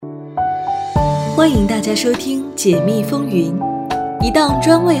欢迎大家收听《解密风云》，一档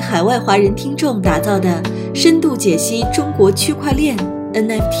专为海外华人听众打造的深度解析中国区块链、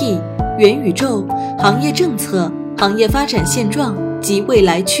NFT、元宇宙、行业政策、行业发展现状及未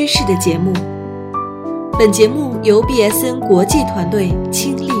来趋势的节目。本节目由 BSN 国际团队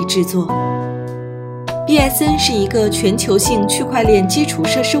倾力制作。BSN 是一个全球性区块链基础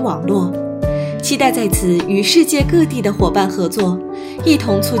设施网络，期待在此与世界各地的伙伴合作，一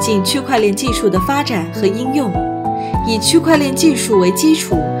同促进区块链技术的发展和应用，以区块链技术为基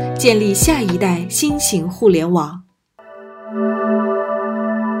础，建立下一代新型互联网。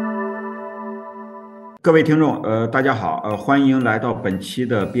各位听众，大家好，欢迎来到本期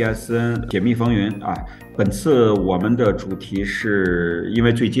的 BSN 解密风云啊。本次我们的主题是因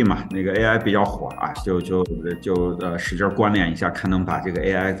为最近嘛，那个 AI 比较火啊，就使劲关联一下，看能把这个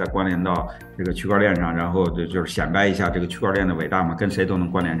AI 再关联到这个区块链上，然后就是显摆一下这个区块链的伟大嘛，跟谁都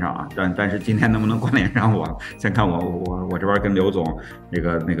能关联上啊。但是今天能不能关联上我，先看我这边跟刘总那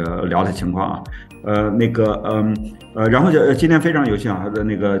个聊的情况啊。然后今天非常有幸啊，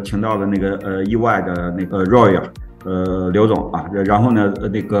请到了意外的Roy 啊。刘总啊，然后呢，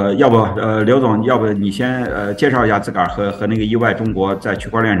要不刘总，要不你先介绍一下自个儿和意外中国在区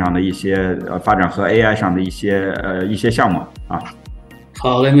块链上的一些发展和 AI 上的一些项目啊。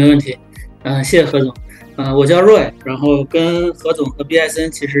好嘞，没问题。谢谢何总。我叫 Roy， 然后跟何总和 BSN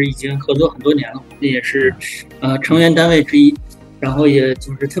其实已经合作很多年了，也是成员单位之一。然后也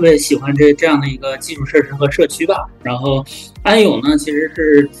就是特别喜欢这样的一个基础设施和社区吧。然后安永呢，其实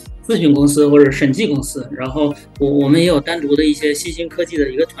是咨询公司或者审计公司，然后我们也有单独的一些新兴科技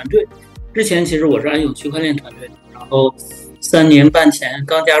的一个团队。之前其实我是安永区块链团队，然后3年半前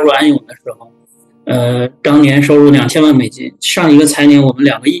刚加入安永的时候，当年收入$2000万，上一个财年我们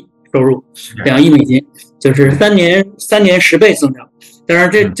2个亿收入，2亿美金，就是三年10倍增长。当然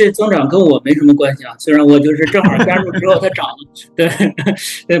这增长跟我没什么关系啊，虽然我就是正好加入之后它涨了，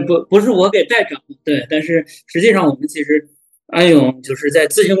对，不是我给带涨的，对，但是实际上我们其实安永就是在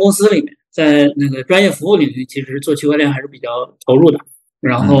咨询公司里面，在那个专业服务领域，其实做区块链还是比较投入的。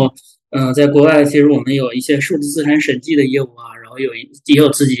然后在国外其实我们有一些数字资产审计的业务啊，然后也有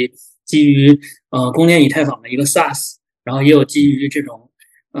自己基于公链以太坊的一个 SaaS， 然后也有基于这种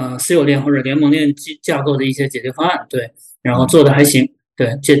私有链或者联盟链架构的一些解决方案，对，然后做的还行，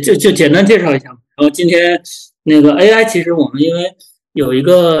对，就简单介绍一下。然后今天AI 其实我们因为有一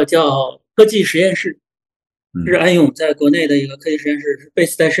个叫科技实验室，是安永在国内的一个科技实验室，是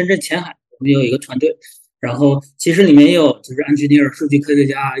base 在深圳前海，我们有一个团队，然后其实里面也有就是 engineer 数据科学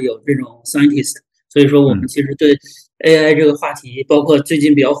家，有这种 scientist， 所以说我们其实对 AI 这个话题，包括最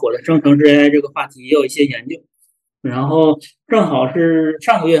近比较火的生成式 AI 这个话题也有一些研究。然后正好是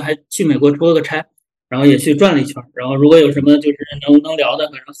上个月还去美国出了个差，然后也去转了一圈，然后如果有什么就是能聊的，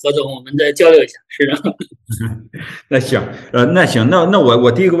反正何总我们再交流一下。是的。那行，那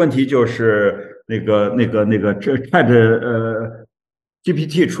我第一个问题就是这 Chat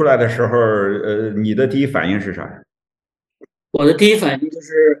GPT 出来的时候，你的第一反应是啥？我的第一反应就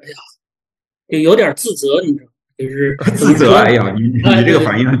是，哎呀，就有点自责，你知道吗？就是自责。哎呀，你这个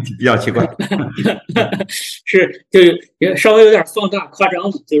反应比较奇怪。是，就稍微有点放大夸张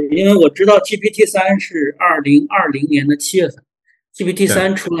了，就是因为我知道 GPT-3 是2020年的7月份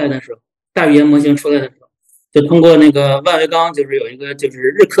 ，GPT-3 出来的时候，大语言模型出来的时候，就通过那个万维钢，就是有一个就是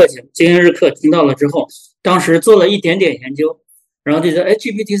日课精英日课听到了之后，当时做了一点点研究，然后就觉得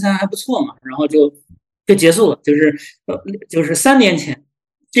GPT-3 还不错嘛，然后就结束了，就是3年前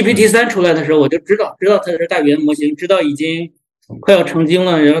GPT-3 出来的时候，我就知道它是大语言模型，知道已经快要成精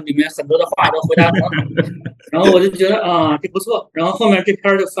了，然后里面很多的话都回答很好，然后我就觉得啊这不错，然后后面这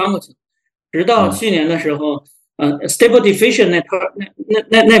篇就翻过去了，直到去年的时候Stable Diffusion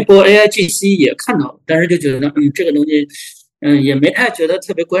那波 AIGC 也看到了，但是就觉得这个东西也没太觉得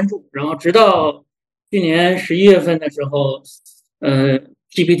特别关注，然后直到去年11月份的时候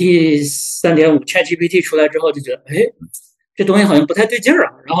GPT 3.5 Chatgpt 出来之后，就觉得这东西好像不太对劲儿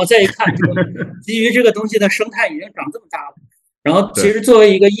啊，然后再一看，基于这个东西的生态已经长这么大了，然后其实作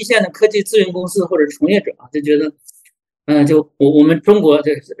为一个一线的科技咨询公司或者从业者啊，就觉得就我们中国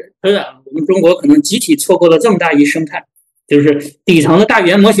我们中国可能集体错过了这么大一生态，就是底层的大语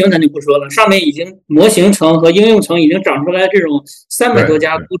言模型咱就不说了，上面已经模型层和应用层已经长出来这种300多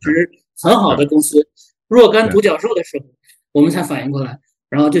家估值很好的公司，若干独角兽的时候，我们才反应过来。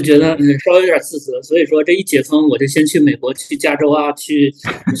然后就觉得稍微有点自责，所以说这一解封，我就先去美国，去加州啊，去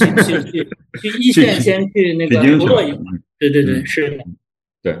一线，先去那个不落营。对，是的。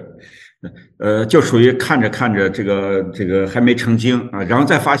对，就属于看着这个还没成精啊，然后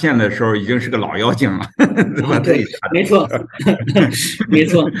再发现的时候已经是个老妖精了，对吧？对，没错，没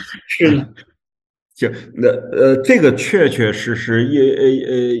错，是的。这个确确实实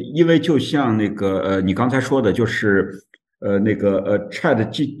因为就像那个你刚才说的，就是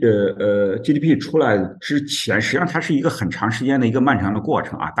GDP 出来之前，实际上它是一个很长时间的一个漫长的过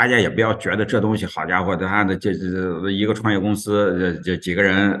程啊。大家也不要觉得这东西好家伙，它的这一个创业公司这几个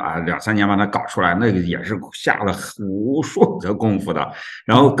人啊2-3年把它搞出来，那个也是下了无数的功夫的。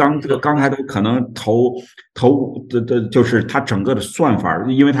然后刚才都可能投的就是它整个的算法，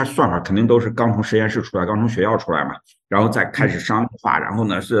因为它算法肯定都是刚从实验室出来，刚从学校出来嘛。然后再开始商业化，然后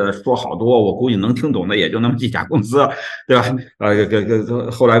呢是说好多，我估计能听懂的也就那么几家公司，对吧？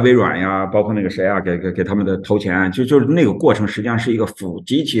后来微软呀，包括那个谁啊，给他们的投钱，就是那个过程实际上是一个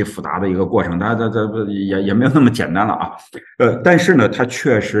极其复杂的一个过程，它也没有那么简单了啊。但是呢，它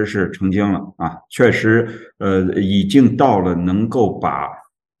确实是成精了啊，确实已经到了能够把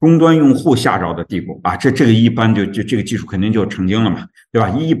终端用户吓着的地步啊，这个一般就这个技术肯定就成精了嘛，对吧？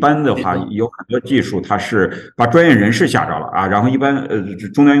一般的话有很多技术它是把专业人士吓着了啊，然后一般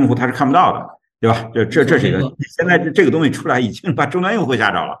终端用户他是看不到的，对吧？这是一个，现在这个东西出来已经把终端用户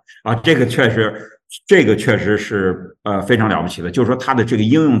吓着了啊，这个确实是非常了不起的，就是说它的这个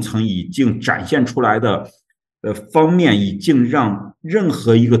应用层已经展现出来的方面，已经让任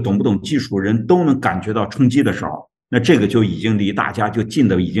何一个懂不懂技术人都能感觉到冲击的时候。那这个就已经离大家就近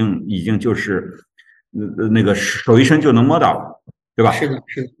的已经就是那个手一伸就能摸到了，对吧？是的，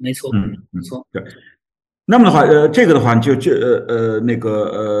没错，没错。对。那么的话，这个的话就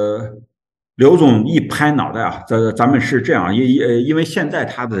刘总一拍脑袋啊，咱们是这样，因为现在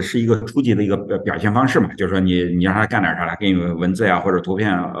它的是一个初级的一个表现方式嘛，就是说你让他干点啥来，给你文字呀或者图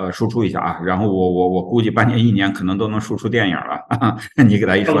片输出一下啊，然后我估计半年1年可能都能输出电影了啊，你给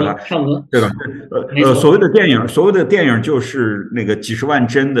他一说他差不多，对吧？所谓的电影就是那个几十万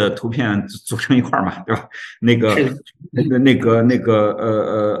帧的图片组成一块嘛，对吧？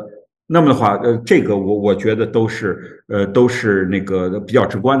那么的话，这个我觉得都是那个比较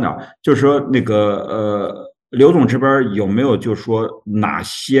直观的，就是说那个刘总这边有没有就是说哪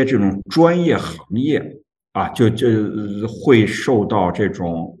些这种专业行业啊，就会受到这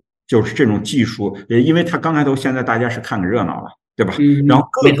种就是这种技术，因为他刚才现在大家是看个热闹了，对吧？然后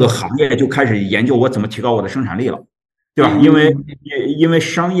各个行业就开始研究我怎么提高我的生产力了。对吧？因为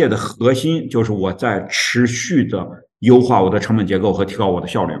商业的核心就是我在持续的优化我的成本结构和提高我的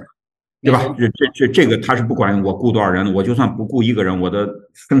效率嘛。对吧？这个他是不管我雇多少人，我就算不雇1个人，我的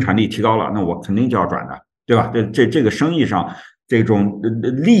生产力提高了，那我肯定就要转的，对吧？这个生意上这种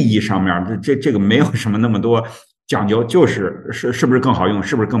利益上面，这个没有什么那么多讲究，是不是更好用，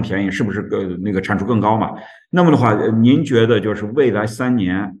是不是更便宜，是不是那个产出更高嘛？那么的话，您觉得就是未来3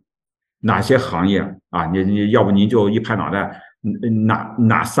年哪些行业啊？你要不您就一拍脑袋，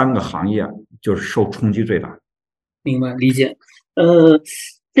哪3个行业就是受冲击最大？明白，理解。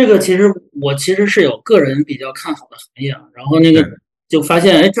这个我是有个人比较看好的行业啊，然后那个就发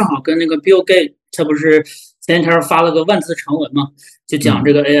现，正好跟那个 Bill Gates 他不是前天发了个万字长文嘛，就讲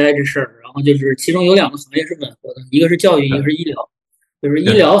这个 AI 这事儿，然后就是其中有2个行业是吻合的，一个是教育，一个是医疗。就是医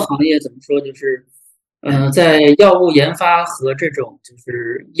疗行业怎么说，就是在药物研发和这种就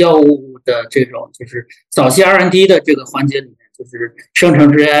是药物的这种就是早期 R&D 的这个环节里面，就是生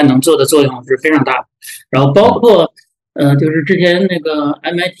成式 AI 能做的作用是非常大的，然后包括就是之前那个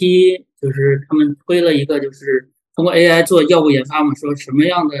MIT 就是他们推了一个就是通过 AI 做药物研发嘛，说什么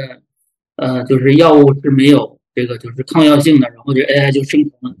样的就是药物是没有这个就是抗药性的，然后就 AI 就生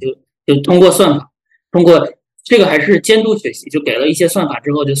成了，就通过算法，通过这个还是监督学习，就给了一些算法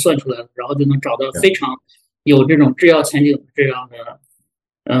之后就算出来了，然后就能找到非常有这种制药前景的这样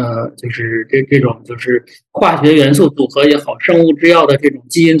的就是这种就是化学元素组合也好，生物制药的这种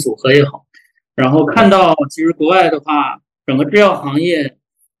基因组合也好。然后看到其实国外的话，整个制药行业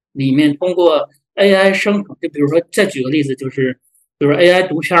里面通过 AI 生成，就比如说再举个例子，就是 AI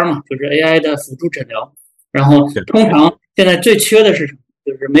读片嘛，就是 AI 的辅助诊疗。然后通常现在最缺的是什么？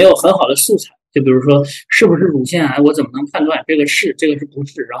就是没有很好的素材。就比如说是不是乳腺癌，我怎么能判断这个是不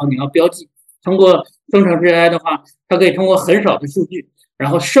是？然后你要标记。通过生成式 AI 的话，它可以通过很少的数据，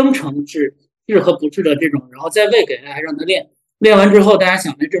然后生成是和不是的这种，然后再喂给 AI 让它练。练完之后，大家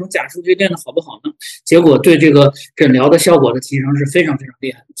想，这种假数据练得好不好呢？结果对这个诊疗的效果的提升是非常非常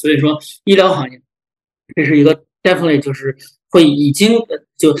厉害的。所以说，医疗行业这是一个 definitely 就是会已经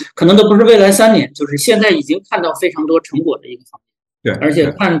就可能都不是未来3年，就是现在已经看到非常多成果的一个行业。对，而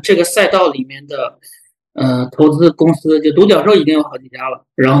且看这个赛道里面的投资公司，就独角兽已经有好几家了，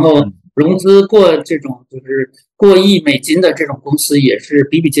然后融资过这种就是过亿美金的这种公司也是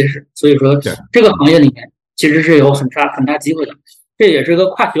比比皆是。所以说，这个行业里面其实是有很大机会的，这也是个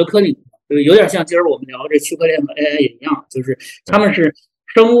跨学科领域，就是有点像今儿我们聊这区块链和 AI 也一样，就是他们是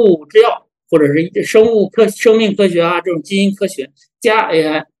生物制药或者是生命科学啊，这种基因科学加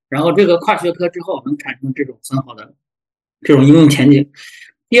AI， 然后这个跨学科之后能产生这种很好的这种应用前景。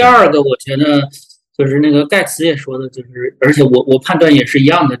第二个，我觉得就是那个盖茨也说的，就是而且我判断也是一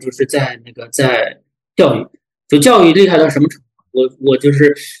样的，就是在教育，就教育厉害到什么程度？我就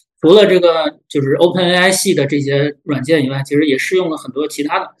是除了这个就是 OpenAI 系的这些软件以外，其实也试用了很多其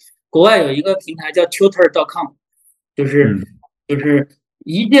他的。国外有一个平台叫 Tutor.com， 就是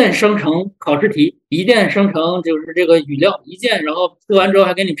一键生成考试题，一键生成就是这个语料，一键，然后做完之后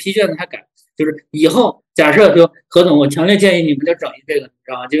还给你批卷子还改。就是以后假设就何总，我强烈建议你们就整一这个，你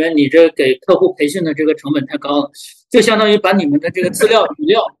知道吗？因为你这给客户培训的这个成本太高了，就相当于把你们的这个资料语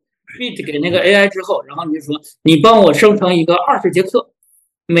料 feed 给那个 AI 之后，然后你就说你帮我生成一个20节课，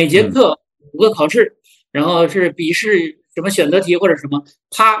每节课5个考试，然后是笔试什么选择题或者什么，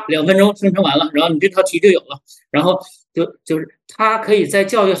啪2分钟生成完了，然后你这套题就有了，然后就是它可以在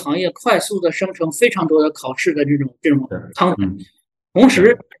教育行业快速的生成非常多的考试的这种汤水。同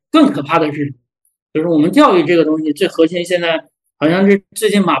时更可怕的是，就是我们教育这个东西最核心，现在好像是最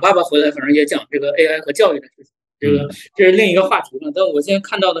近马爸爸回来，反正也讲这个 AI 和教育的事情，这是另一个话题了。但我现在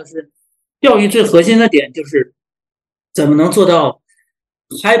看到的是，教育最核心的点就是怎么能做到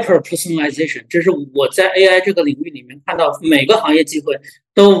hyper personalization， 这是我在 AI 这个领域里面看到每个行业机会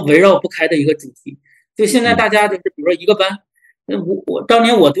都围绕不开的一个主题。就现在大家就是比如说一个班，我当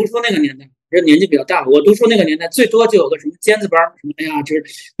年我读书那个年代，这年纪比较大了，我读书那个年代最多就有个什么尖子班，什么哎呀，就是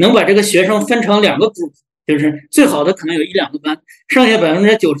能把这个学生分成2个 group， 就是最好的可能有1-2个班，剩下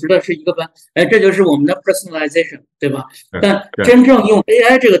90%的是一个班，哎，这就是我们的 personalization， 对吧？但真正用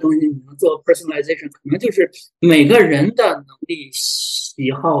AI 这个东西，你能做 personalization， 可能就是每个人的能力、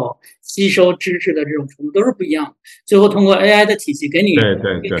喜好、吸收知识的这种程度都是不一样的。最后通过 AI 的体系给你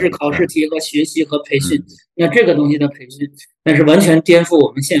定制考试题和学习和培训，那这个东西的培训，那是完全颠覆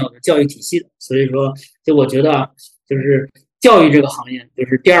我们现有的教育体系的。所以说，就我觉得啊，就是教育这个行业，就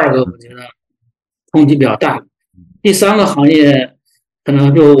是第2个我觉得冲击比较大。第3个行业可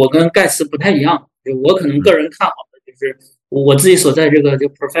能就我跟盖茨不太一样，就我可能个人看好的就是我自己所在这个就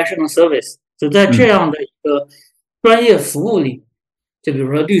professional service， 就在这样的一个专业服务里，就比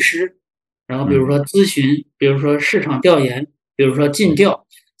如说律师，然后比如说咨询，比如说市场调研，比如说尽调，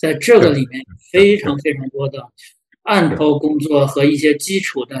在这个里面非常非常多的案头工作和一些基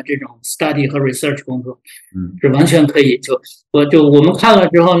础的这种 study 和 research 工作，是完全可以。我们看了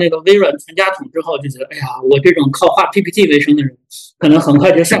之后，那个微软全家桶之后，就觉得，哎呀，我这种靠画 PPT 为生的人，可能很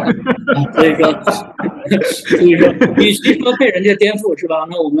快就下来了。所以说，与其说被人家颠覆，是吧？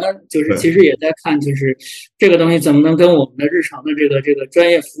那我们就是其实也在看，就是这个东西怎么能跟我们的日常的这个专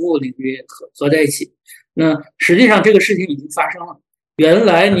业服务领域合在一起。那实际上这个事情已经发生了。原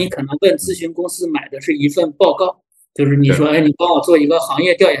来你可能问咨询公司买的是一份报告。就是你说，哎，你帮我做一个行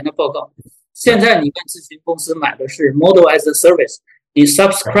业调研的报告。现在你跟咨询公司买的是 model as a service， 你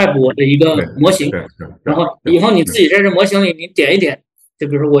subscribe 我的一个模型，然后以后你自己在这模型里你点一点，就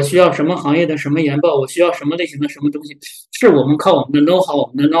比如说我需要什么行业的什么研报，我需要什么类型的什么东西，是我们靠我们的 know how、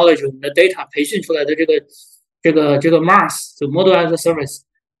我们的 knowledge、我们的 data 培训出来的这个 MaaS 就 model as a service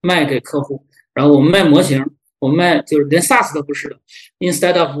卖给客户，然后我们卖模型。我们卖就是连 SaaS 都不是的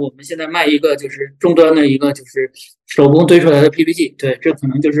 ，instead of 我们现在卖一个就是终端的一个就是手工堆出来的 PPT， 对，这可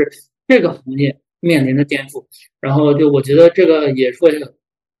能就是这个行业面临的颠覆。然后就我觉得这个也会，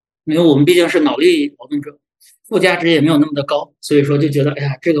因为我们毕竟是脑力劳动者，附加值也没有那么的高，所以说就觉得哎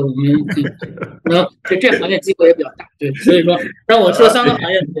呀，这个我们可能这行业机会也比较大，对，所以说让我说3个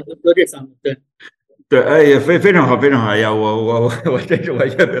行业，我就说这3个，对。对，哎，也非常好，非常好。哎呀，我真是我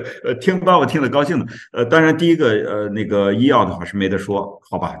觉得把我听得高兴的。当然第一个那个医药的话是没得说，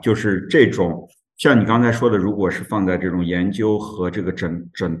好吧？就是这种像你刚才说的，如果是放在这种研究和这个诊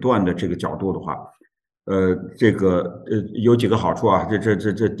断的这个角度的话，有几个好处啊。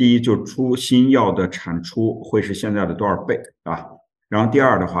这第一，就出新药的产出会是现在的多少倍啊？然后第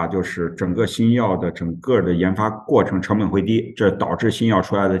2的话，就是整个新药的整个的研发过程成本会低，这导致新药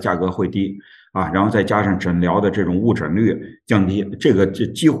出来的价格会低。啊，然后再加上诊疗的这种误诊率降低，这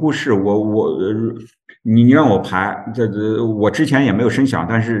几乎是你让我排，我之前也没有深想，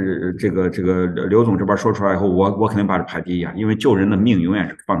但是这个刘总这边说出来以后，我肯定把它排第一啊，因为救人的命永远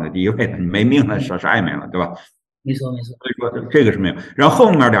是放在第一位的，你没命了是爱没了，对吧？没错。所以说这个是没有，然后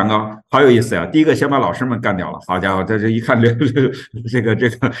后面2个好有意思呀。第一个先把老师们干掉了，好家伙，这一看这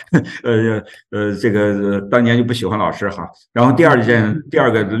个当年就不喜欢老师哈。然后第二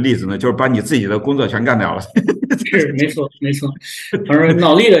个例子呢，就是把你自己的工作全干掉了。是没错，反正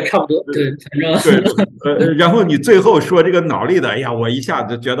脑力的差不多，对，反正然后你最后说这个脑力的，哎呀，我一下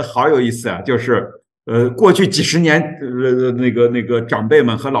子觉得好有意思啊，就是过去几十年，那个长辈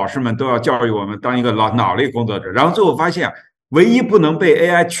们和老师们都要教育我们当一个脑力工作者，然后最后发现，唯一不能被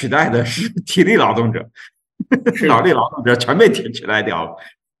AI 取代的是体力劳动者，脑力劳动者全被取代掉了。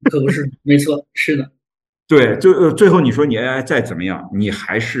可不是，没错，是的。对，就最后你说你 AI 再怎么样，你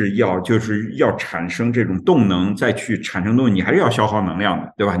还是要产生这种动能，再去产生东西，你还是要消耗能量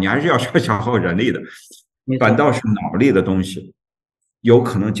的，对吧？你还是要消耗人力的，反倒是脑力的东西，有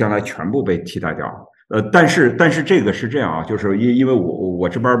可能将来全部被替代掉了。但是这个是这样啊，就是因为我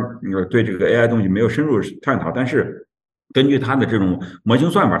这边对这个 AI 东西没有深入探讨，但是根据它的这种模型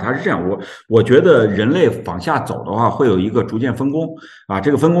算法，它是这样，我觉得人类往下走的话，会有一个逐渐分工啊。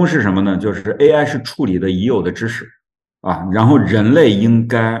这个分工是什么呢？就是 AI 是处理的已有的知识啊，然后人类应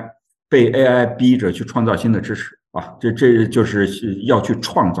该被 AI 逼着去创造新的知识啊，这就是要去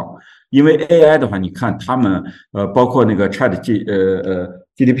创造。因为 AI 的话，你看他们包括那个 Chatgpt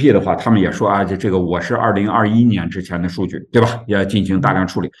的话，他们也说啊，这个我是2021年之前的数据，对吧？也进行大量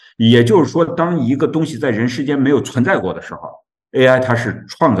处理。也就是说，当一个东西在人世间没有存在过的时候 ，AI 它是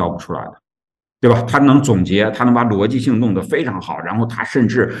创造不出来的，对吧？它能总结，它能把逻辑性弄得非常好，然后它甚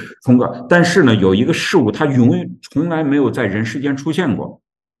至但是呢，有一个事物它从来没有在人世间出现过，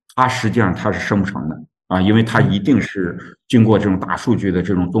它实际上它是生不成的。啊，因为它一定是经过这种大数据的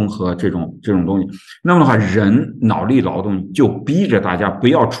这种综合这种东西，那么的话，人脑力劳动就逼着大家不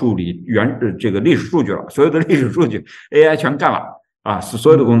要处理这个历史数据了，所有的历史数据 AI 全干了啊，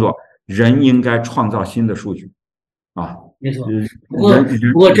所有的工作，人应该创造新的数据啊。没错，不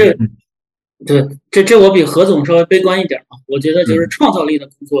过这我比何总稍微悲观一点啊，我觉得就是创造力的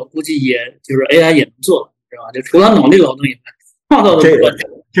工作，估计也就是 AI 也能做，知道吧？就除了脑力劳动以外，创造的工作。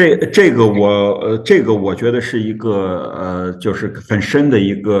这个我觉得是一个就是很深的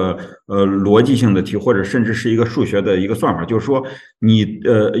一个逻辑性的题，或者甚至是一个数学的一个算法，就是说你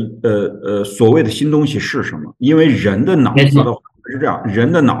所谓的新东西是什么？因为人的脑子的话是这样，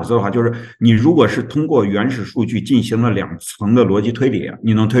人的脑子的话就是你如果是通过原始数据进行了2层的逻辑推理，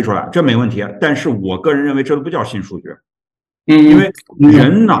你能推出来，这没问题。但是我个人认为这都不叫新数据。因为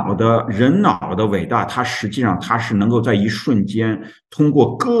人脑的伟大，它实际上它是能够在一瞬间通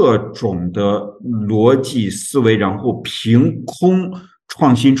过各种的逻辑思维，然后凭空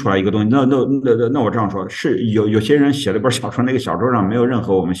创新出来一个东西。那我这样说，是有些人写了一本小说，那个小说上没有任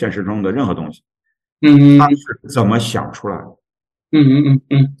何我们现实中的任何东西，他是怎么想出来的？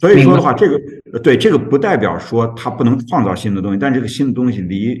所以说的话，这个不代表说它不能创造新的东西，但这个新的东西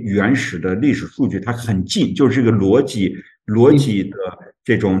离原始的历史数据它很近，就是这个逻辑的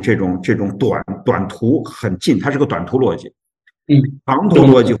这种短途很近，它是个短途逻辑。长途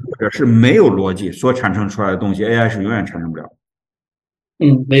逻辑或者是没有逻辑所产生出来的东西 ，AI 是永远产生不了。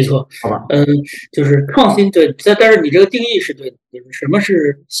没错。好吧。就是创新对，但是你这个定义是对的，就是什么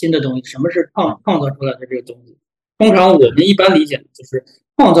是新的东西，什么是创造出来的这个东西。通常我们一般理解就是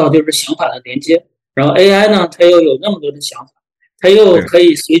创造就是想法的连接，然后 AI 呢，它又有那么多的想法，它又可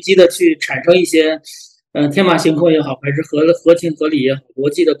以随机的去产生一些天马行空也好，还是合情合理也好，逻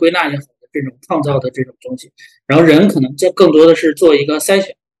辑的归纳也好的这种创造的这种东西。然后人可能这更多的是做一个筛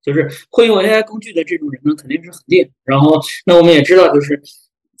选，就是会用 AI 工具的这种人呢，肯定是很厉害。然后那我们也知道，就是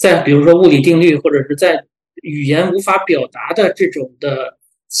在比如说物理定律或者是在语言无法表达的这种的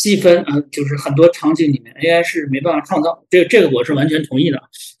细分啊，就是很多场景里面 AI 是没办法创造，这个我是完全同意的，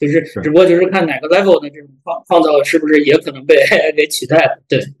就是只不过就是看哪个 level 的这种创造是不是也可能被 AI 给取代了，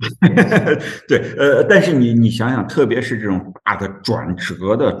对。对，但是你想想，特别是这种大的转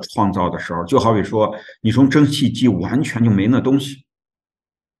折的创造的时候，就好比说你从蒸汽机完全就没那东西，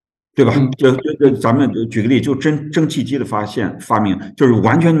对吧？咱们举个例，就蒸汽机的发明，就是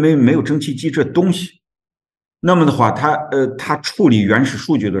完全没有蒸汽机这东西。那么的话，他处理原始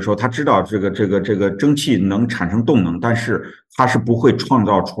数据的时候，他知道这个蒸汽能产生动能，但是他是不会创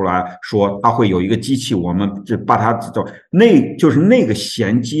造出来说他会有一个机器，我们就把它就是那个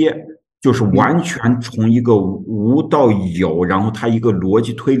衔接，就是完全从一个无到有，然后它一个逻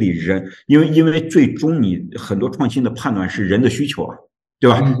辑推理人，因为最终你很多创新的判断是人的需求啊，对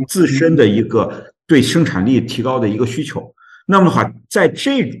吧？自身的一个对生产力提高的一个需求。那么的话，在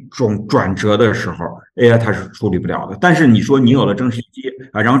这种转折的时候 ，AI 它是处理不了的。但是你说你有了蒸汽机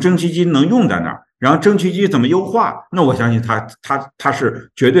啊，然后蒸汽机能用在那儿，然后蒸汽机怎么优化？那我相信它是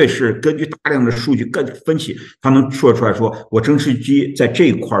绝对是根据大量的数据分析，它能说出来说，我蒸汽机在这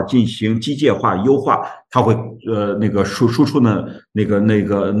一块进行机械化优化，它会那个输出的那个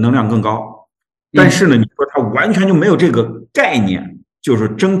能量更高。但是呢，你说它完全就没有这个概念，就是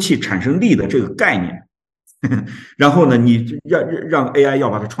蒸汽产生力的这个概念。然后呢，你让 AI 要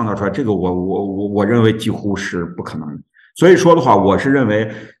把它创造出来，这个我认为几乎是不可能的。所以说的话，我是认为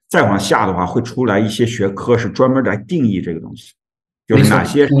再往下的话会出来一些学科是专门来定义这个东西，就是哪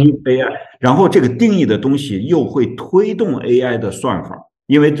些是 AI， 然后这个定义的东西又会推动 AI 的算法，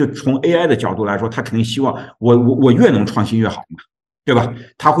因为就从 AI 的角度来说，他肯定希望我越能创新越好嘛，对吧？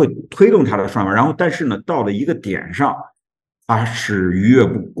他会推动他的算法，然后但是呢，到了一个点上，它是逾越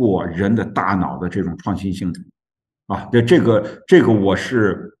不过人的大脑的这种创新性的啊。这个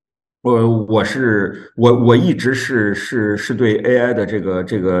我一直是对 AI 的这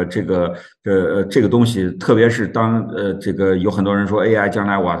个东西，特别是当这个有很多人说 AI 将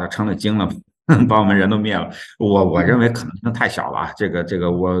来哇它成了精了，把我们人都灭了，我认为可能性太小了啊。这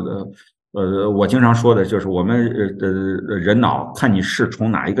个我经常说的就是我们人脑看你是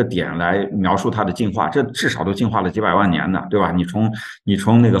从哪一个点来描述它的进化，这至少都进化了几百万年的，对吧？你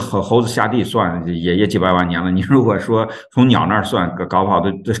从那个猴子下地算也几百万年了，你如果说从鸟那儿算，搞不好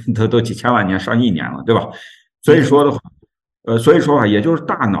都几千万年上亿年了，对吧？所以说的话，也就是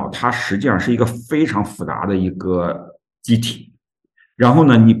大脑它实际上是一个非常复杂的一个机体。然后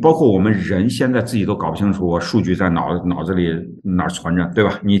呢，你包括我们人现在自己都搞不清楚，数据在脑子里哪儿存着，对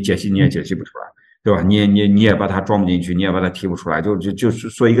吧？你解析你也解析不出来，对吧？你也把它装不进去，你也把它提不出来，就是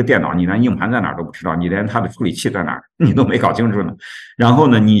说一个电脑，你连硬盘在哪儿都不知道，你连它的处理器在哪儿你都没搞清楚呢。然后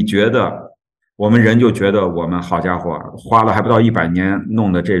呢，你觉得我们人就觉得我们好家伙，花了还不到100年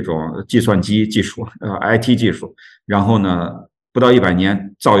弄的这种计算机技术，IT 技术，然后呢，不到100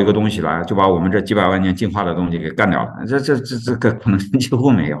年造一个东西来，就把我们这几百万年进化的东西给干掉了，这个可能性几乎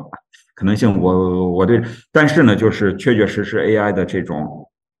没有，可能性我对，但是呢，就是确实 AI 的这种，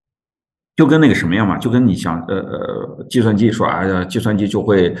就跟那个什么样嘛，就跟你想计算机说啊，计算机就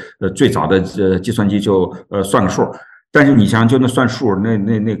会最早的计算机就算个数。但是你想，就那算数，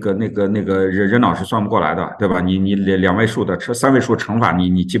那个人脑是算不过来的，对吧？你2位数的3位数乘法，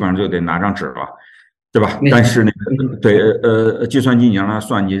你基本上就得拿张纸了。对吧？但是那个对计算机你让它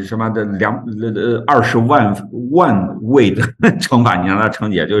算，你什么的20万位的乘法，你让它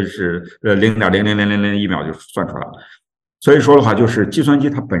乘也就是0.00001秒就算出来了。所以说的话，就是计算机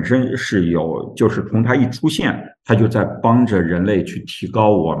它本身是有，就是从它一出现，它就在帮着人类去提高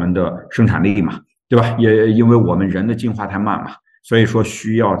我们的生产力嘛，对吧？也因为我们人的进化太慢嘛，所以说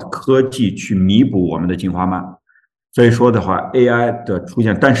需要科技去弥补我们的进化慢。所以说的话 ，AI 的出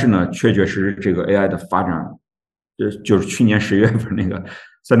现，但是呢，确实这个 AI 的发展，就是去年10月份那个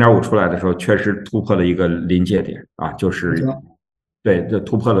3.5出来的时候，确实突破了一个临界点啊，就是对，这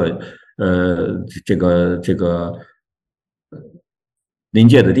突破了这个临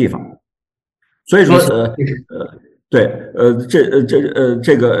界的地方。所以说对，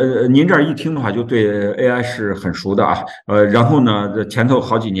这个您这儿一听的话，就对 AI 是很熟的啊，然后呢，前头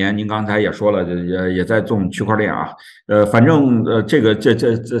好几年您刚才也说了，也在种区块链啊，反正这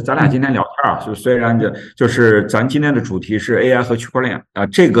咱俩今天聊天啊，就虽然就是咱今天的主题是 AI 和区块链啊，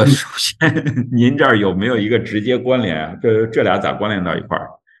这个首先您这儿有没有一个直接关联啊？这俩咋关联到一块儿？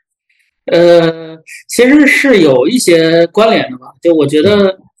其实是有一些关联的吧，就我觉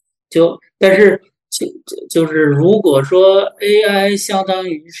得但是。就是如果说 AI 相当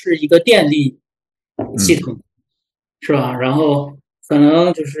于是一个电力系统，是吧？然后可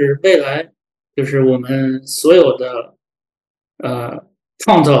能就是未来就是我们所有的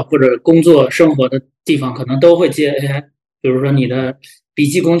创造或者工作生活的地方可能都会接 AI， 比如说你的笔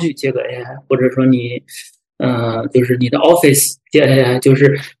记工具接个 AI， 或者说你就是你的 Office 接 AI， 就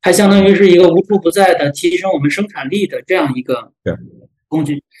是它相当于是一个无处不在的提升我们生产力的这样一个工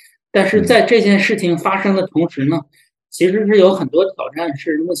具。但是在这件事情发生的同时呢，其实是有很多挑战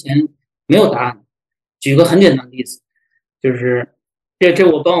是目前没有答案的。举个很简单的例子，就是这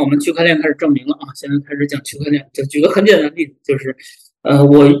我帮我们区块链开始证明了啊，现在开始讲区块链，就举个很简单的例子，就是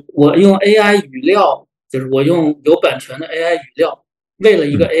我用 AI 语料，就是我用有版权的 AI 语料，为了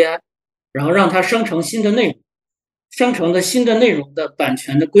一个 AI，然后让它生成新的内容，生成的新的内容的版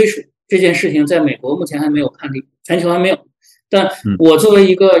权的归属，这件事情在美国目前还没有判例，全球还没有。但我作为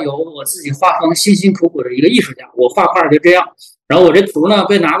一个有我自己画风辛辛苦苦的一个艺术家，我画画就这样，然后我这图呢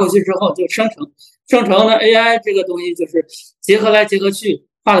被拿过去之后就生成呢 AI 这个东西就是结合来结合去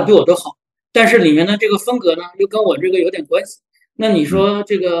画的比我都好，但是里面的这个风格呢又跟我这个有点关系。那你说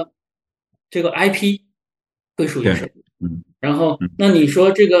这个 IP 归属于谁？然后那你说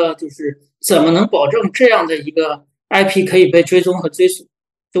这个就是怎么能保证这样的一个 IP 可以被追踪和追溯？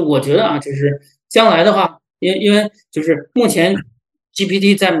就我觉得啊，就是将来的话。因为就是目前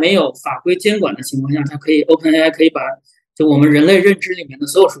GPT 在没有法规监管的情况下，它可以 OpenAI 可以把就我们人类认知里面的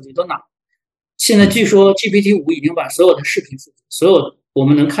所有数据都拿。现在据说 GPT-5已经把所有的视频数据，所有我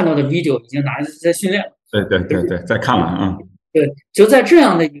们能看到的 video 已经拿在训练了。对，在看了啊。对，就在这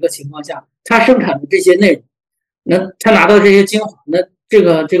样的一个情况下，它生产的这些内容，那它拿到这些精华，那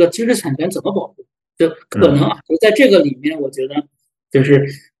这个知识产权怎么保护？就可能就在这个里面，我觉得就是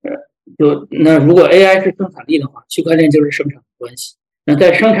那如果 AI 是生产力的话，区块链就是生产关系。那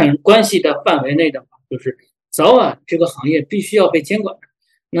在生产关系的范围内的话，就是早晚这个行业必须要被监管。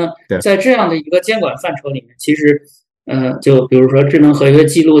那在这样的一个监管范畴里面，其实就比如说智能合约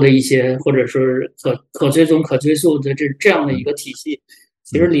记录的一些，或者说是可追踪、可追溯的这样的一个体系，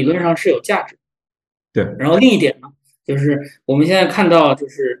其实理论上是有价值。对。然后另一点呢，就是我们现在看到，就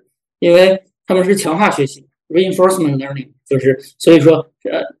是因为他们是强化学习 （reinforcement learning），就是所以说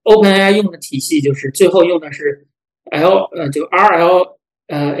OpenAI 用的体系就是最后用的是RLHF，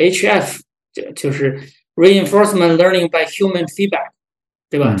就是 reinforcement learning by human feedback。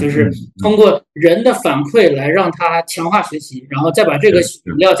对吧？就是通过人的反馈来让它强化学习，然后再把这个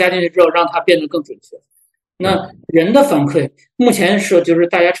语料加进去之后，让它变得更准确。那人的反馈，目前是就是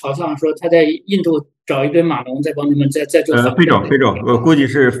大家嘲笑说他在印度找一堆码农在帮他们在做反馈。非洲，我估计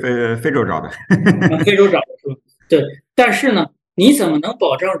是非洲找的。非洲找的是吧？对。但是呢，你怎么能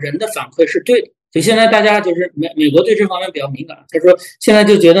保证人的反馈是对的？就现在大家就是美国对这方面比较敏感，他说现在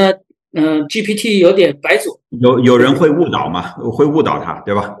就觉得。GPT 有点白左，有人会误导吗？会误导它，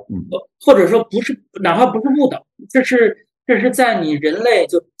对吧？或者说不是，哪怕不是误导，这是在你人类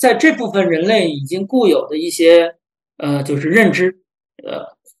就在这部分人类已经固有的一些就是认知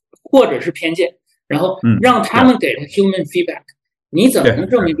或者是偏见，然后让他们给了 human feedback，你怎么能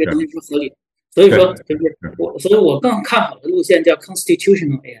证明这东西是合理的？所以说就是所以我更看好的路线叫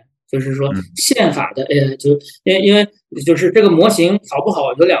constitutional AI。就是说，宪法的AI，就因为就是这个模型好不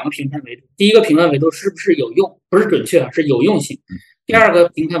好有两个评判维度。第一个评判维度是不是有用，不是准确啊，是有用性。第二个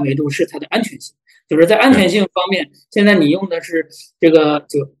评判维度是它的安全性，就是在安全性方面，现在你用的是这个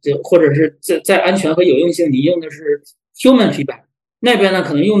就或者是在安全和有用性，你用的是 human feedback， 那边呢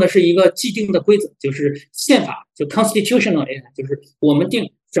可能用的是一个既定的规则，就是宪法，就 constitutional AI， 就是我们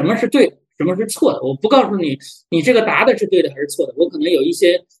定什么是对的，什么是错的。我不告诉你这个答的是对的还是错的，我可能有一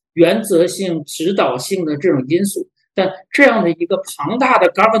些原则性、指导性的这种因素，但这样的一个庞大的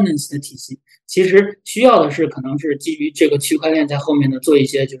governance 的体系，其实需要的是可能是基于这个区块链在后面的做一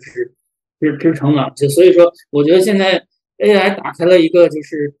些就是支撑了。所以说，我觉得现在 AI 打开了一个就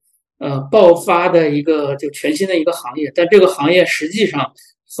是爆发的一个就全新的一个行业，但这个行业实际上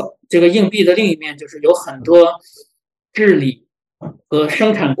这个硬币的另一面就是有很多治理和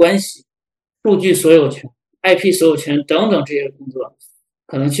生产关系、数据所有权、IP 所有权等等这些工作。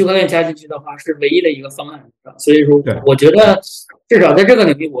可能区块链加进去的话是唯一的一个方案，所以说我觉得至少在这个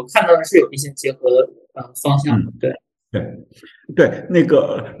领域，我看到的是有一些结合方向的。对，那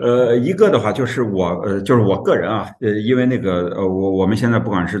个一个的话就是我个人啊，因为那个我们现在不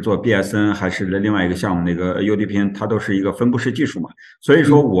管是做 BSN 还是另外一个项目那个 UDP， 它都是一个分布式技术嘛，所以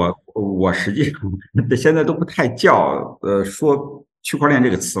说我实际上现在都不太叫说区块链这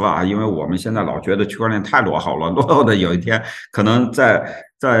个词了啊，因为我们现在老觉得区块链太落后了，落后的有一天可能在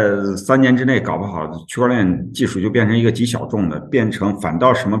3年之内搞不好，区块链技术就变成一个极小众的，反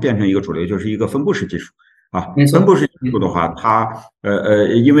倒什么变成一个主流，就是一个分布式技术啊。分布式技术的话，它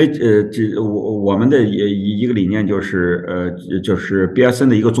因为我们的一个理念就是就是 BSN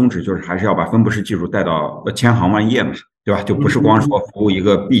的一个宗旨就是还是要把分布式技术带到千行万业嘛，对吧？就不是光说服务一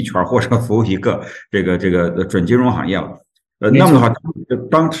个币圈或者服务一个这个准金融行业了。那么的话，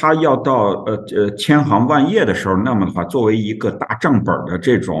当它要到千行万业的时候，那么的话，作为一个大账本的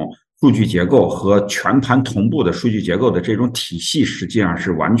这种数据结构和全盘同步的数据结构的这种体系，实际上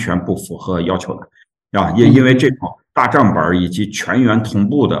是完全不符合要求的啊！因为这种大账本以及全员同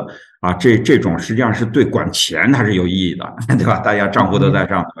步的啊，这种实际上是对管钱它是有意义的，对吧？大家账户都在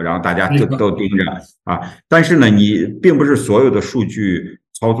上头，然后大家都盯着啊。但是呢，你并不是所有的数据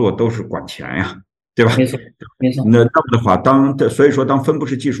操作都是管钱呀。对吧？没错。那么的话，所以说，当分布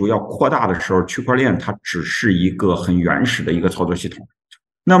式技术要扩大的时候，区块链它只是一个很原始的一个操作系统。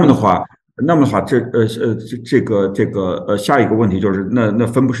那么的话，这个下一个问题就是，那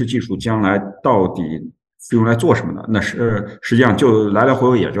分布式技术将来到底是用来做什么的？那实际上就来来回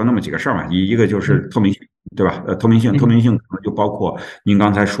回也就那么几个事儿嘛。一个就是透明性，对吧？透明性可能就包括您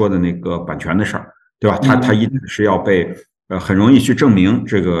刚才说的那个版权的事儿，对吧？它一直是要被。很容易去证明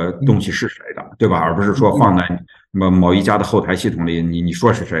这个东西是谁的，对吧？而不是说放在某一家的后台系统里，你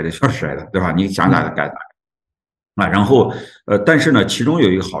说是谁的就是谁的，对吧？你想咋改啊。然后但是呢，其中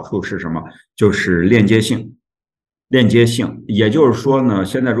有一个好处是什么？就是链接性，也就是说呢，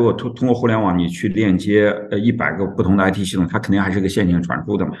现在如果通过互联网你去链接100个不同的 IT 系统，它肯定还是个线性传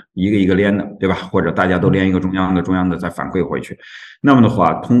输的嘛，一个一个连的，对吧？或者大家都连一个中央的再反馈回去。那么的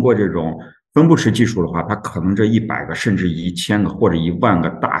话，通过这种分布式技术的话，它可能这100个甚至1000个或者1万个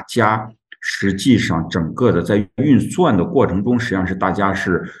大家实际上整个的在运算的过程中，实际上是大家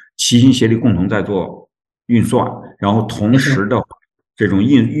是齐心协力共同在做运算，然后同时的这种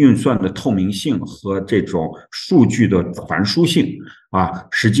运算的透明性和这种数据的传输性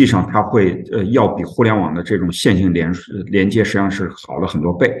实际上它会要比互联网的这种线性连接实际上是好了很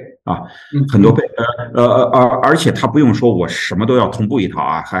多倍很多倍而且它不用说我什么都要同步一套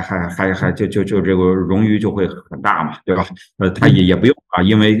还就这个冗余就会很大嘛，对吧？它也不用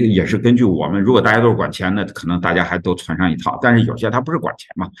因为也是根据我们，如果大家都是管钱的，可能大家还都传上一套，但是有些它不是管钱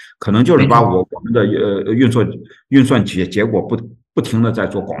嘛，可能就是把我们的运算结果不停的在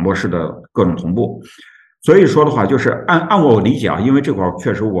做广播式的各种同步。所以说的话，就是按我理解因为这块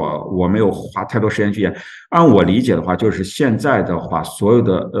确实我没有花太多时间去研，按我理解的话，就是现在的话，所有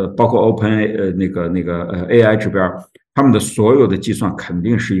的包括 OpenAI 那个AI 这边，他们的所有的计算肯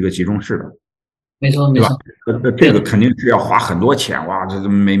定是一个集中式的。没错，对吧？这个肯定是要花很多钱这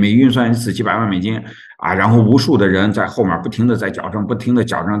每运算一次几百万美金然后无数的人在后面不停的在矫正，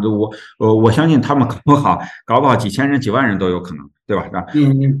我相信他们搞不好几千人几万人都有可能，对吧？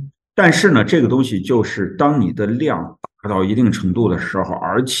但是呢，这个东西就是当你的量达到一定程度的时候，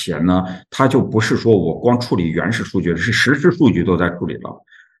而且呢，它就不是说我光处理原始数据，是实时数据都在处理了。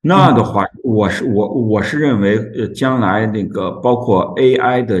那的话，我是认为，将来那个包括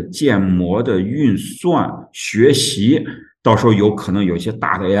AI 的建模的运算学习，到时候有可能有些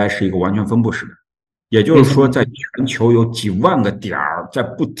大的 AI 是一个完全分布式的，也就是说，在全球有几万个点儿，在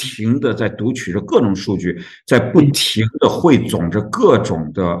不停的在读取着各种数据，在不停的汇总着各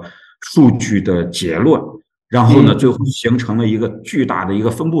种的数据的结论，然后呢，最后形成了一个巨大的一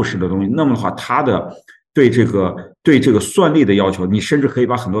个分布式的东西。那么的话，它的对这个算力的要求，你甚至可以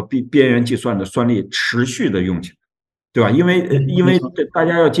把很多边缘计算的算力持续的用起来，对吧？因为大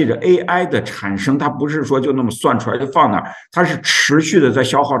家要记着 AI 的产生，它不是说就那么算出来就放那儿，它是持续的在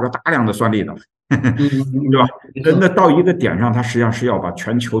消耗着大量的算力的，对吧？那到一个点上，它实际上是要把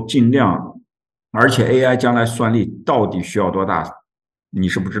全球尽量，而且 AI 将来算力到底需要多大，你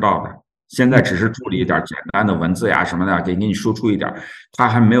是不知道的。现在只是处理一点简单的文字呀什么的，给你输出一点，它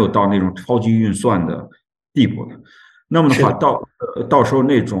还没有到那种超级运算的地步的。那么的话，到时候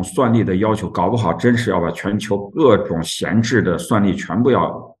那种算力的要求，搞不好真是要把全球各种闲置的算力全部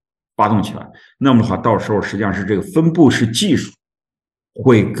要发动起来。那么的话，到时候实际上是这个分布式技术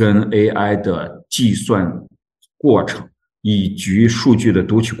会跟 AI 的计算过程以及数据的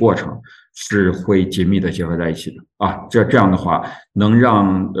读取过程是会紧密的结合在一起的这样的话，能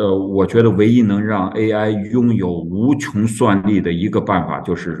让我觉得唯一能让 AI 拥有无穷算力的一个办法，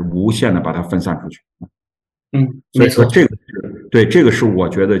就是无限的把它分散出去。所以说这个是我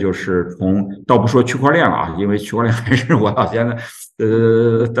觉得就是倒不说区块链了因为区块链还是我到现在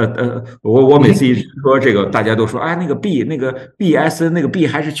我每次一说这个，大家都说那个 BSN 那个 B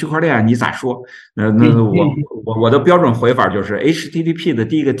还是区块链，你咋说？那我的标准回法就是 HTTP 的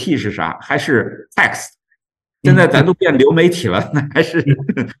第一个 T 是啥？还是 text。现在咱都变流媒体了，那还是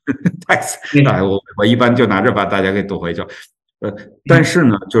text。我一般就拿着把大家给堵回去。但是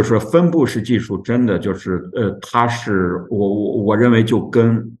呢，就是说分布式技术真的就是它是我认为就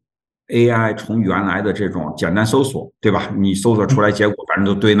跟 AI 从原来的这种简单搜索，对吧？你搜索出来结果反正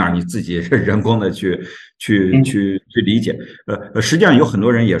都堆那儿，你自己人工的去理解。实际上有很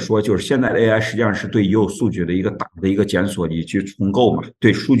多人也说，就是现在的 AI 实际上是对已有数据的一个大的一个检索以及重构嘛，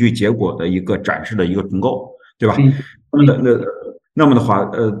对数据结果的一个展示的一个重构，对吧？那么的话，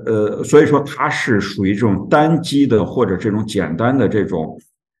所以说它是属于这种单机的或者这种简单的这种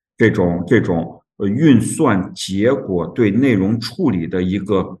运算结果对内容处理的一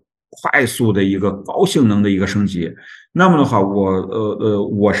个快速的一个高性能的一个升级。那么的话，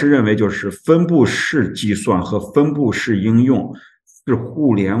我是认为就是分布式计算和分布式应用是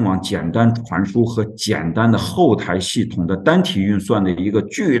互联网简单传输和简单的后台系统的单体运算的一个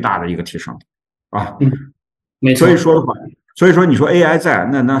巨大的一个提升没错。所以说你说 AI 在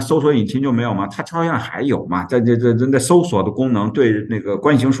那搜索引擎就没有吗？它照样还有嘛，在这搜索的功能对那个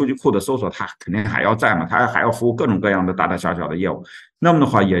关系型数据库的搜索，它肯定还要在嘛，它还要服务各种各样的大大小小的业务。那么的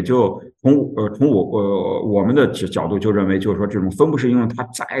话，也就从我们的角度就认为，就是说这种分布式应用它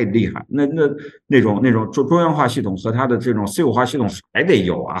再厉害，那种中央化系统和它的这种私有化系统还得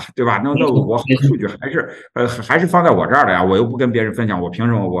有对吧？那我数据还是放在我这儿的呀，我又不跟别人分享，我凭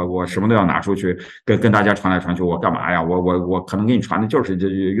什么我什么都要拿出去跟大家传来传去？我干嘛呀？我可能给你传的就是这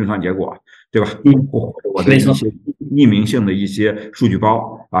运算结果，对吧？我的一些匿名性的一些数据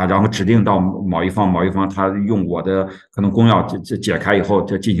包然后指定到某一方，他用我的可能公钥解开以后，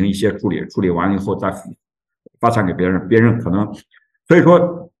就进行一些处理完了以后再发散给别人可能，所以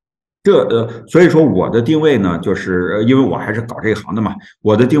说所以说我的定位呢，就是因为我还是搞这一行的嘛，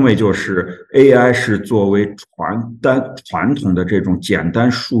我的定位就是 AI 是作为传统的这种简单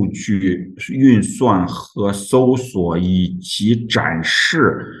数据运算和搜索以及展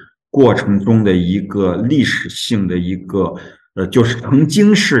示过程中的一个历史性的一个就是曾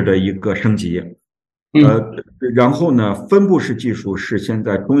经式的一个升级。然后呢，分布式技术是现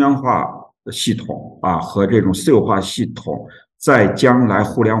在中央化系统和这种私有化系统在将来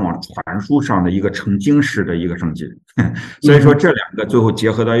互联网传输上的一个成精式的一个升级。所以说这两个最后结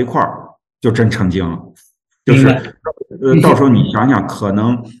合到一块儿就真成精了。就是到时候你想想，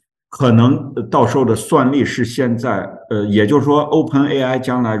可能到时候的算力是现在也就是说 OpenAI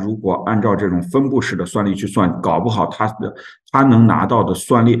将来如果按照这种分布式的算力去算，搞不好它能拿到的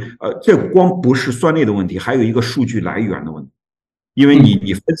算力这光不是算力的问题，还有一个数据来源的问题。因为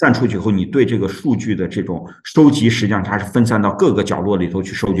你分散出去后，你对这个数据的这种收集，实际上它是分散到各个角落里头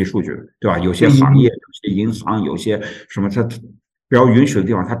去收集数据的，对吧？有些行业，有些银行，有些什么，它只要允许的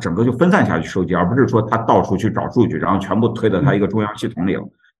地方，它整个就分散下去收集，而不是说它到处去找数据，然后全部推到它一个中央系统里了。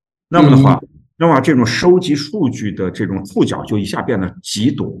那么的话，这种收集数据的这种触角就一下变得极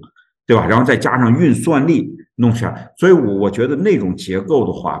多，对吧？然后再加上运算力弄起来，所以我觉得那种结构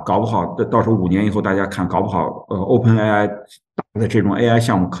的话，搞不好到时候5年以后大家看，搞不好OpenAI 的这种 AI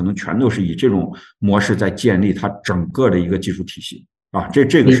项目可能全都是以这种模式在建立它整个的一个技术体系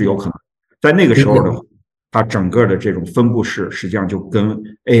这个是有可能。在那个时候的话，它整个的这种分布式实际上就跟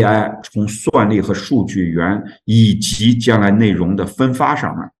AI 从算力和数据源以及将来内容的分发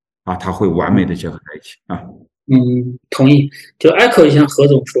上面它会完美的结合在一起同意，就 echo 一下何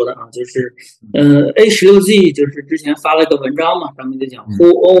总说的就是A16Z 就是之前发了一个文章嘛，上面就讲 Who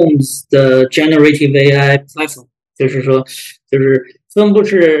owns the generative AI platform， 就是说就是分布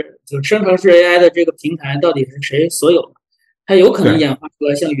式就生成式 AI 的这个平台到底是谁所有的，它有可能演化出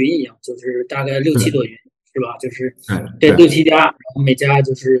来像云一样，就是大概6、7朵云，是吧？就是这6、7家，然后每家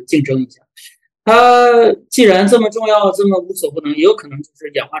就是竞争一下。它既然这么重要，这么无所不能，也有可能就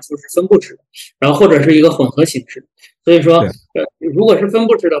是演化出是分布式的，然后或者是一个混合形式。所以说，如果是分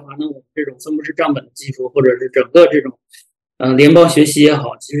布式的话，那我们这种分布式账本的技术，或者是整个这种联邦学习也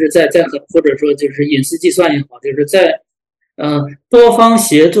好，其实在或者说就是隐私计算也好，就是在多方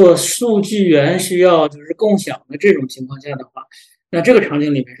协作、数据源需要就是共享的这种情况下的话，那这个场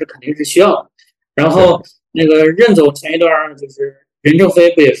景里面是肯定是需要的。然后那个任总前一段就是任正非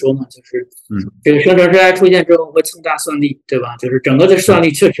不也说嘛，就是这个生成式 AI 出现之后会蹭大算力，对吧？就是整个的算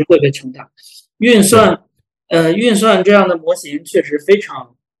力确实会被撑大，运算这样的模型确实非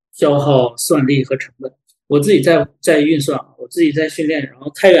常消耗算力和成本。我自己在运算，我自己在训练，然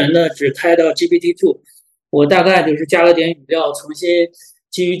后开源的只开到 GPT-2， 我大概就是加了点语料，重新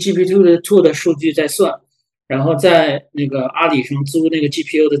基于 GPT-2 的数据再算，然后在那个阿里上租那个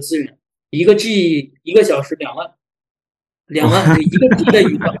GPU 的资源，一个 G 1个小时2万，2万一个 G 的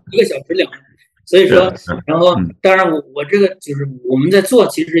语料，1个小时2万。所以说，然后当然我这个就是我们在做，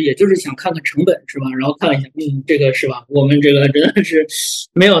其实也就是想看看成本，是吧？然后看一下，这个是吧？我们这个真的是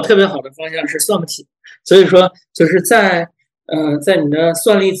没有特别好的方向是算不起。所以说，就是在你的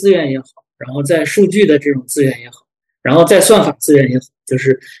算力资源也好，然后在数据的这种资源也好，然后在算法资源也好，就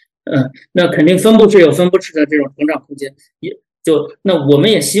是那肯定分布式有分布式的这种成长空间，那我们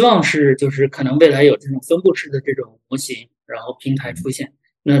也希望是就是可能未来有这种分布式的这种模型，然后平台出现。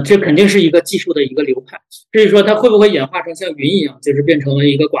那这肯定是一个技术的一个流派，至于说它会不会演化成像云一样，就是变成了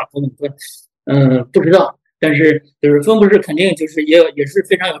一个寡头垄断，不知道。但是就是分布式肯定就是也是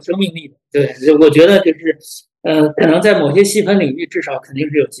非常有生命力的，对，我觉得就是可能在某些细分领域至少肯定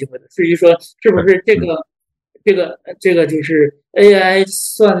是有机会的。至于说是不是这个就是 AI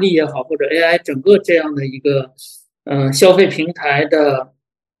算力也好，或者 AI 整个这样的一个消费平台的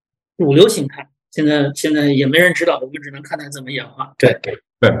主流形态，现在也没人知道，我们只能看它怎么演化。对。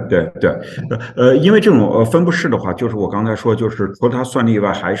因为这种分布式的话，就是我刚才说，就是除了它算力以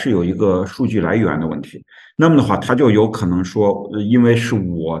外，还是有一个数据来源的问题。那么的话，它就有可能说，因为是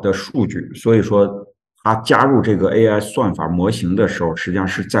我的数据，所以说它加入这个 AI 算法模型的时候，实际上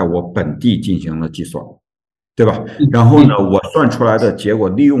是在我本地进行了计算，对吧？然后呢，我算出来的结果，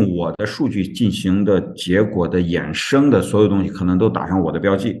利用我的数据进行的结果的衍生的所有东西，可能都打上我的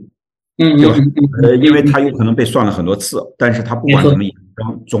标记。对吧？因为它有可能被算了很多次，但是它不管怎么衍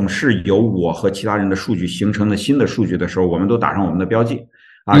生，总是由我和其他人的数据形成的新的数据的时候，我们都打上我们的标记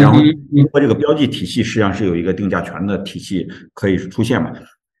然后通过这个标记体系，实际上是有一个定价权的体系可以出现嘛。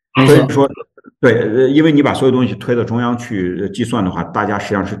所以说，对，因为你把所有东西推到中央去计算的话，大家实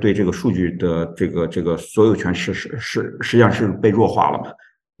际上是对这个数据的这个所有权实际上是被弱化了嘛。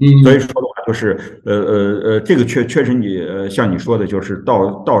所以说的话就是，这个确实你像你说的，就是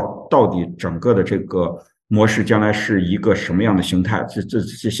到底整个的这个模式将来是一个什么样的形态？这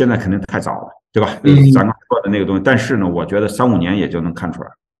现在肯定太早了，对吧？咱刚说的那个东西，但是呢，我觉得3-5年也就能看出来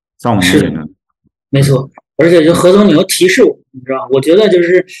，3-5年也能。没错，而且就何总，你又提示我，你知道，我觉得就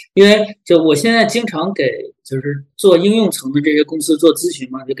是因为就我现在经常给就是做应用层的这些公司做咨询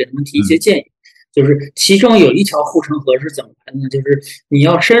嘛，就给他们提一些建议。就是其中有一条护城河是怎么来的呢？就是你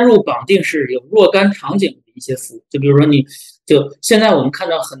要深入绑定是有若干场景的一些服务，就比如说现在我们看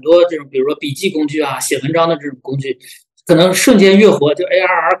到很多这种，比如说笔记工具啊、写文章的这种工具，可能瞬间跃活，就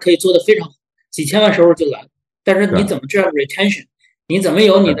ARR 可以做得非常好，几千万收入就来了。但是你怎么知道 retention？ 你怎么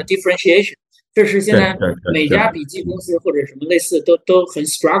有你的 differentiation？ 这是现在每家笔记公司或者什么类似都很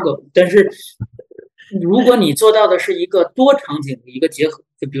struggle。但是如果你做到的是一个多场景的一个结合，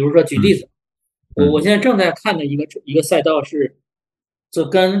就比如说举例子。我现在正在看的一个赛道是，就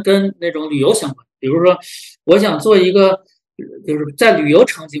跟那种旅游相关。比如说，我想做一个，就是在旅游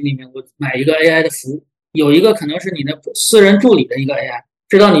场景里面，我买一个 AI 的服务，有一个可能是你的私人助理的一个 AI，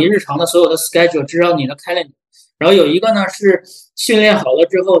 知道你日常的所有的 schedule， 知道你的 calendar。然后有一个呢是训练好了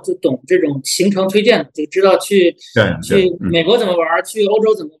之后就懂这种行程推荐，就知道去美国怎么玩，去欧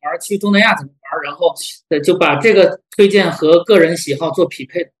洲怎么玩，去东南亚怎么玩，然后就把这个推荐和个人喜好做匹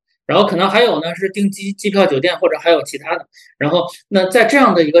配的。然后可能还有呢是订机票酒店，或者还有其他的。然后那在这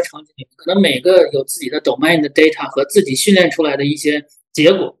样的一个场景里，可能每个有自己的 domain 的 data 和自己训练出来的一些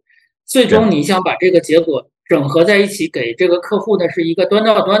结果，最终你想把这个结果整合在一起，给这个客户的是一个端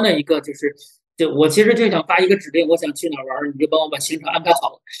到端的一个，就我其实就想发一个指令，我想去哪玩，你就帮我把行程安排好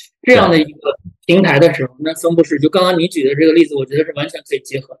了，这样的一个平台的时候，那分布式就刚刚你举的这个例子，我觉得是完全可以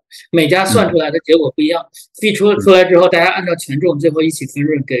结合。每家算出来的结果不一样，feed出来之后，大家按照权重最后一起分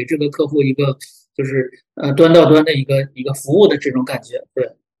润，给这个客户一个就是端到端的一个服务的这种感觉。对，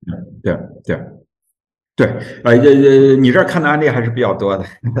你这儿看的案例还是比较多的。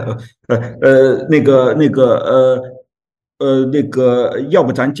要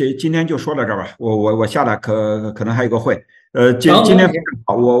不咱今天就说到这儿吧。我下来可能还有个会。今天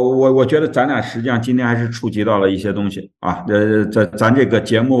我觉得咱俩实际上今天还是触及到了一些东西啊。咱这个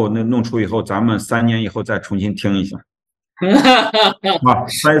节目弄出以后，咱们3年以后再重新听一下。啊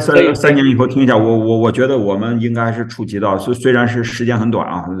，3年以后听一下，我觉得我们应该是触及到，虽然是时间很短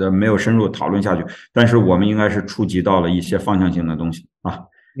啊，没有深入讨论下去，但是我们应该是触及到了一些方向性的东西啊。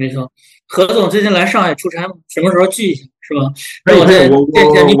没错，何总最近来上海出差吗？什么时候聚一下是吧？对，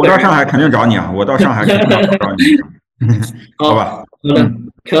我到上海肯定找你啊，我到上海肯定找你。好吧，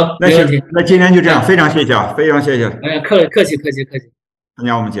成，那今天就这样，非常谢谢啊，非常谢谢。哎呀，客气。参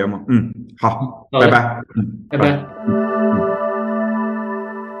加我们节目，好，拜拜，拜拜。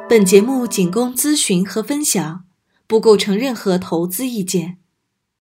本节目仅供咨询和分享，不构成任何投资意见。